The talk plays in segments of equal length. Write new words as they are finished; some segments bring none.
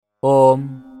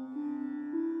Om.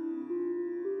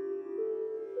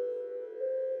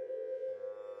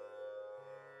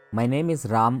 My name is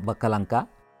Ram Vakalanka.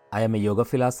 I am a yoga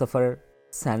philosopher,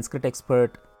 Sanskrit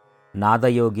expert, Nada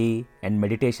yogi, and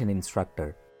meditation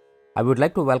instructor. I would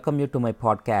like to welcome you to my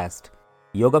podcast,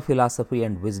 Yoga Philosophy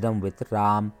and Wisdom with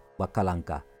Ram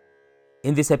Vakalanka.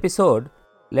 In this episode,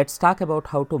 let's talk about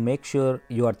how to make sure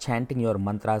you are chanting your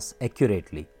mantras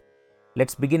accurately.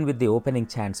 Let's begin with the opening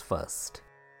chants first.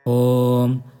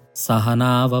 ॐ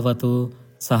सहनाववतु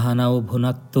सहनौ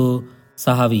भुनक्तु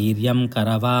सह वीर्यं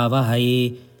करवावहै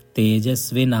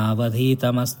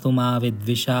तेजस्विनावधीतमस्तु मा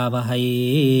विद्विषावहै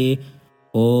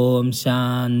ॐ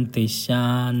शान्ति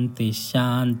शान्ति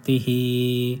शान्तिः.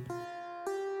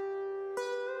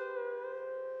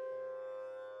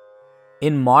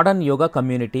 In modern yoga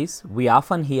communities, we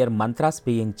often hear mantras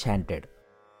being chanted.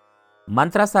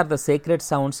 Mantras are the sacred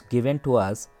sounds given to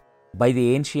us by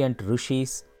the ancient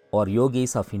rishis or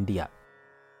yogis of India.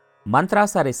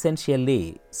 Mantras are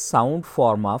essentially sound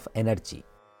form of energy.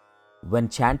 When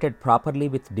chanted properly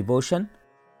with devotion,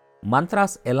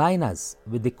 mantras align us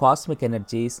with the cosmic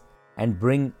energies and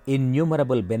bring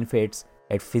innumerable benefits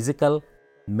at physical,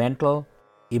 mental,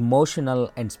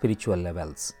 emotional, and spiritual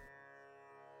levels.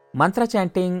 Mantra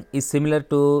chanting is similar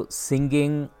to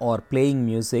singing or playing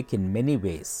music in many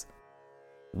ways.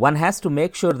 One has to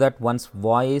make sure that one's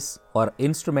voice or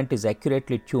instrument is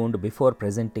accurately tuned before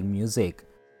presenting music,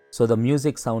 so the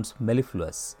music sounds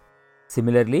mellifluous.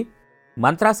 Similarly,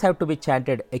 mantras have to be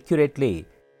chanted accurately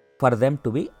for them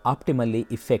to be optimally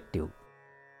effective.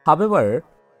 However,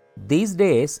 these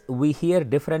days we hear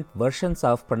different versions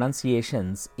of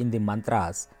pronunciations in the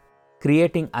mantras,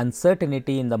 creating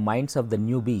uncertainty in the minds of the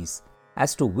newbies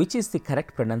as to which is the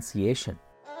correct pronunciation.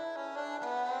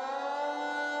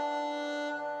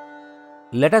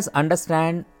 Let us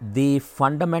understand the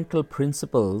fundamental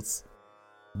principles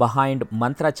behind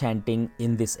mantra chanting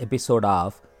in this episode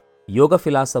of Yoga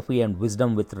Philosophy and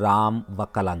Wisdom with Ram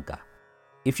Vakalanka.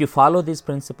 If you follow these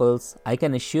principles, I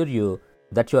can assure you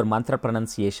that your mantra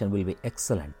pronunciation will be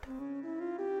excellent.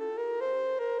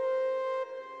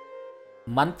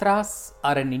 Mantras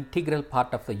are an integral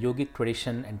part of the yogic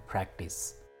tradition and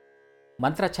practice.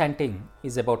 Mantra chanting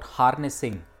is about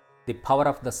harnessing the power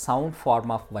of the sound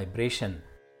form of vibration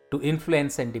to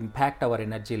influence and impact our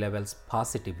energy levels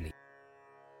positively.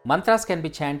 Mantras can be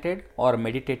chanted or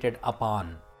meditated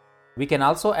upon. We can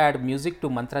also add music to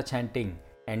mantra chanting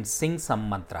and sing some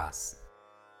mantras.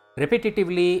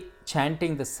 Repetitively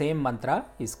chanting the same mantra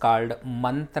is called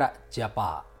mantra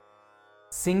japa.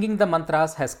 Singing the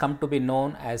mantras has come to be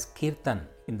known as kirtan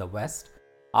in the West,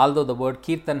 although the word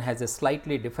kirtan has a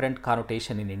slightly different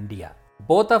connotation in India.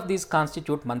 Both of these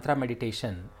constitute mantra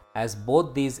meditation, as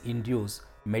both these induce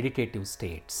meditative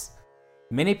states.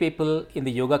 Many people in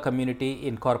the yoga community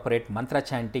incorporate mantra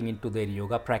chanting into their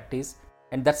yoga practice,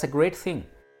 and that's a great thing.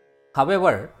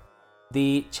 However,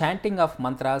 the chanting of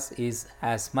mantras is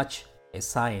as much a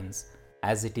science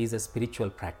as it is a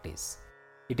spiritual practice.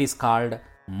 It is called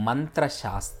Mantra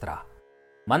Shastra.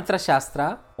 Mantra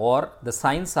Shastra, or the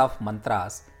science of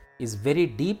mantras, is very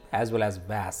deep as well as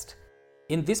vast.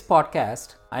 In this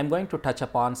podcast, I am going to touch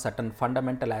upon certain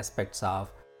fundamental aspects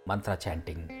of mantra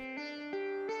chanting.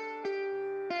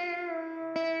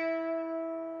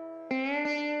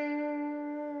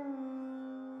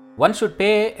 One should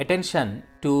pay attention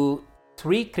to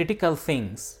three critical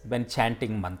things when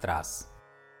chanting mantras.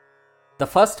 The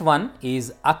first one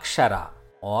is akshara,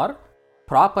 or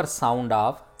proper sound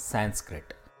of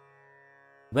Sanskrit.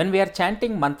 When we are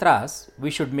chanting mantras, we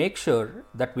should make sure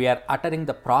that we are uttering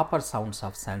the proper sounds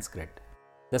of Sanskrit.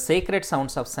 The sacred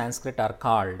sounds of Sanskrit are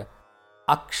called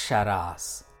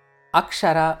aksharas.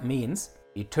 Akshara means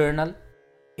eternal,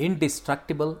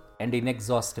 indestructible, and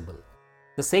inexhaustible.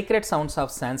 The sacred sounds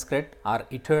of Sanskrit are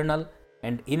eternal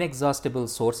and inexhaustible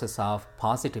sources of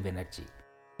positive energy,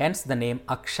 hence the name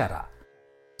Akshara.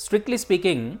 Strictly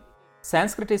speaking,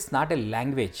 Sanskrit is not a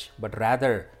language but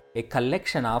rather a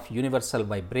collection of universal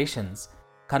vibrations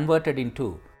converted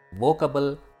into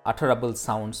vocable, utterable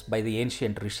sounds by the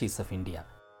ancient rishis of India.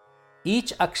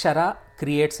 Each Akshara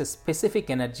creates a specific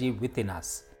energy within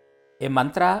us. A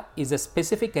mantra is a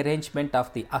specific arrangement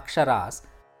of the Aksharas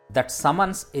that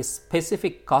summons a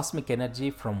specific cosmic energy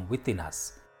from within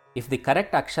us. If the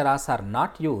correct Aksharas are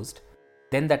not used,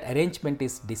 then that arrangement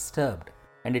is disturbed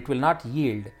and it will not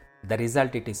yield the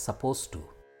result it is supposed to.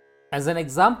 As an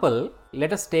example,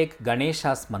 let us take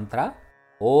Ganesha's mantra,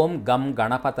 Om Gam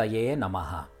Ganapataye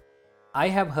Namaha. I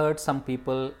have heard some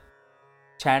people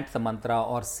chant the mantra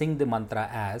or sing the mantra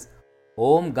as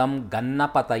Om Gam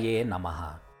Gannapataye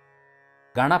Namaha.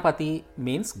 Ganapati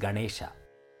means Ganesha.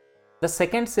 The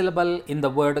second syllable in the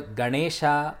word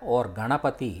Ganesha or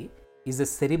Ganapati is a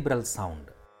cerebral sound.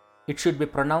 It should be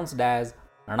pronounced as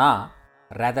na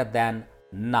rather than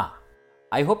na.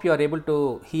 I hope you are able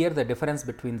to hear the difference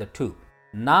between the two.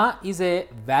 Na is a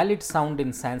valid sound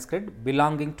in Sanskrit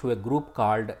belonging to a group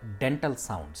called dental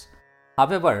sounds.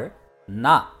 However,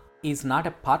 na is not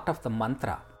a part of the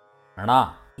mantra.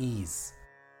 Na is.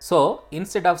 So,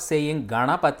 instead of saying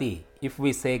Ganapati, if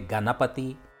we say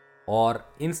Ganapati, or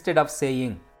instead of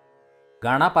saying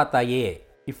Ganapataye,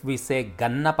 if we say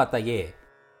Gannapataye,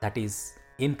 that is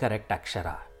incorrect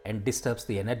akshara and disturbs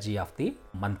the energy of the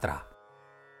mantra.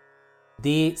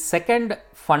 The second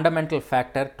fundamental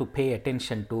factor to pay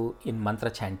attention to in mantra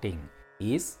chanting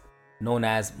is known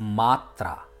as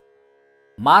matra.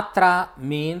 Matra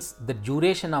means the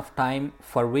duration of time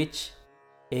for which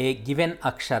a given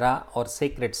akshara or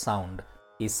sacred sound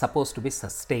is supposed to be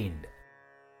sustained.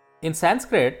 In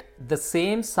Sanskrit, the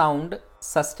same sound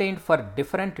sustained for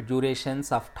different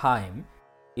durations of time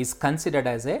is considered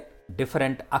as a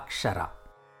different akshara.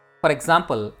 For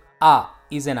example, a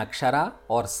is an akshara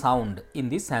or sound in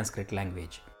the Sanskrit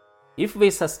language. If we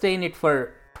sustain it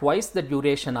for twice the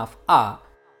duration of a,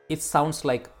 it sounds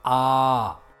like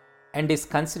a and is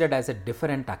considered as a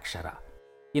different akshara.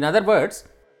 In other words,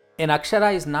 an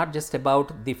akshara is not just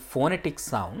about the phonetic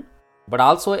sound, but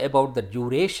also about the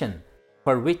duration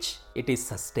for which it is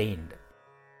sustained.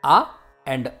 A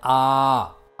and a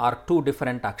are two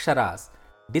different aksharas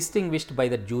distinguished by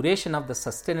the duration of the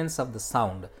sustenance of the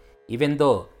sound, even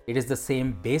though it is the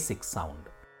same basic sound.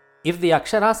 If the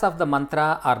aksharas of the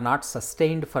mantra are not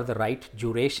sustained for the right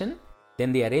duration,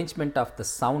 then the arrangement of the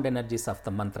sound energies of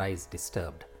the mantra is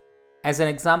disturbed. As an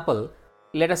example,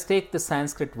 let us take the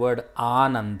Sanskrit word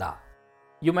Ananda.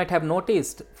 You might have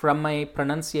noticed from my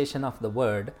pronunciation of the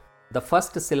word, the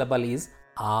first syllable is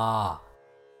A.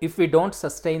 If we don't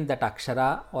sustain that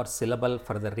akshara or syllable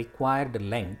for the required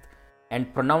length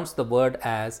and pronounce the word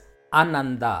as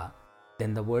Ananda,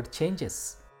 then the word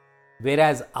changes.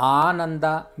 Whereas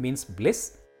Ananda means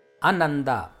bliss,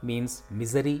 Ananda means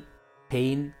misery,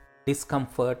 pain,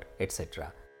 discomfort,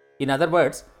 etc. In other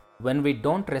words, when we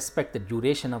don't respect the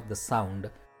duration of the sound,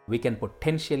 we can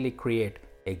potentially create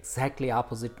exactly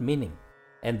opposite meaning,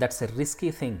 and that's a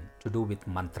risky thing to do with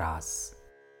mantras.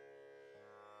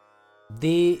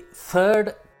 The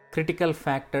third critical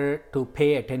factor to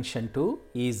pay attention to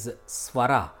is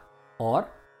swara or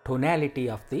tonality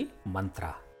of the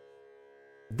mantra.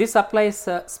 This applies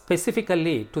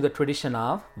specifically to the tradition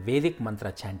of Vedic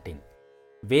mantra chanting.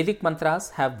 Vedic mantras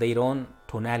have their own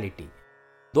tonality.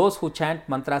 Those who chant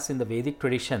mantras in the Vedic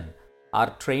tradition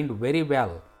are trained very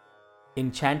well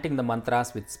in chanting the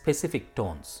mantras with specific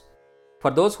tones.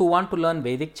 For those who want to learn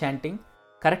Vedic chanting,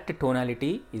 correct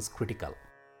tonality is critical.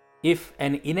 If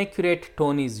an inaccurate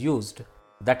tone is used,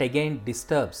 that again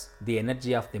disturbs the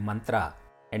energy of the mantra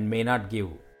and may not give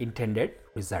intended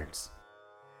results.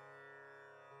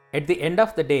 At the end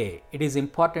of the day, it is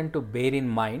important to bear in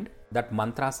mind that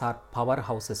mantras are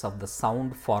powerhouses of the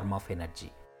sound form of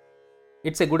energy.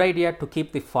 It's a good idea to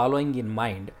keep the following in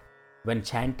mind when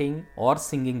chanting or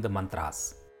singing the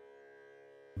mantras.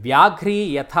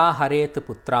 Vyagri yatha haret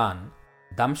putran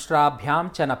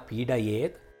damshtrabhyam chana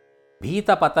pidayet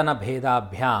bhitapatana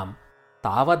bhedabhyam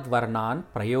tavad varnan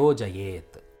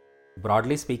prayojayet.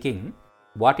 Broadly speaking,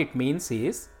 what it means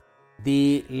is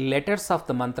the letters of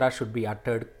the mantra should be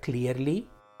uttered clearly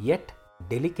yet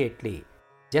delicately,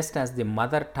 just as the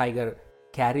mother tiger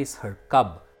carries her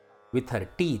cub with her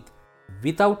teeth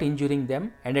without injuring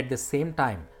them and at the same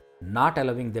time not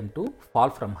allowing them to fall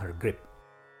from her grip.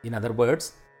 In other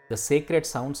words, the sacred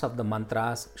sounds of the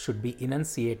mantras should be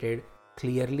enunciated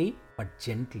clearly but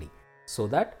gently so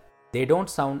that they don't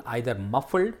sound either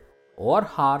muffled or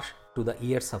harsh to the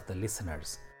ears of the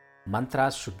listeners.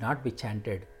 Mantras should not be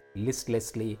chanted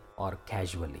listlessly or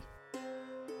casually.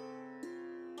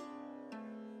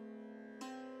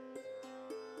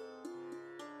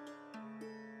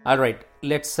 Alright,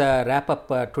 let's wrap up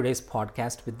today's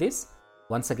podcast with this.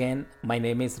 Once again, my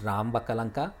name is Ram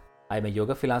Bakalanka. I am a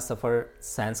yoga philosopher,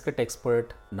 Sanskrit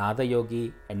expert, Nada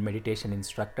yogi, and meditation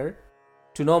instructor.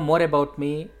 To know more about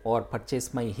me or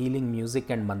purchase my healing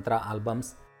music and mantra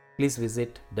albums, please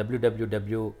visit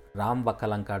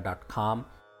www.ramvakalanka.com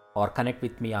or connect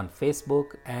with me on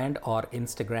Facebook and or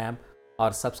Instagram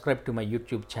or subscribe to my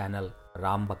YouTube channel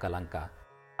Ram Bakalanka.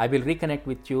 I will reconnect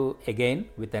with you again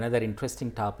with another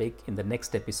interesting topic in the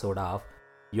next episode of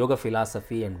Yoga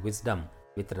Philosophy and Wisdom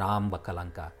with Ram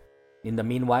Bakalanka. In the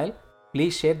meanwhile,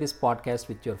 please share this podcast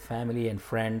with your family and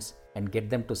friends and get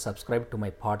them to subscribe to my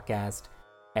podcast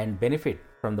and benefit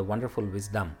from the wonderful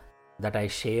wisdom that I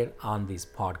share on these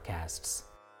podcasts.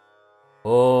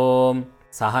 Om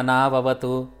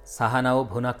Sahanavavatu Sahanau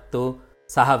Bhunaktu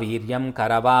Sahaviryam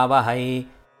Karavavahai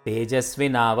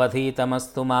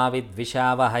Tejasvinavadhitamastu ma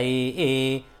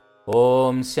vidvishavahai.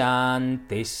 Om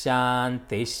Shanti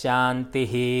Shanti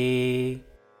Shanti.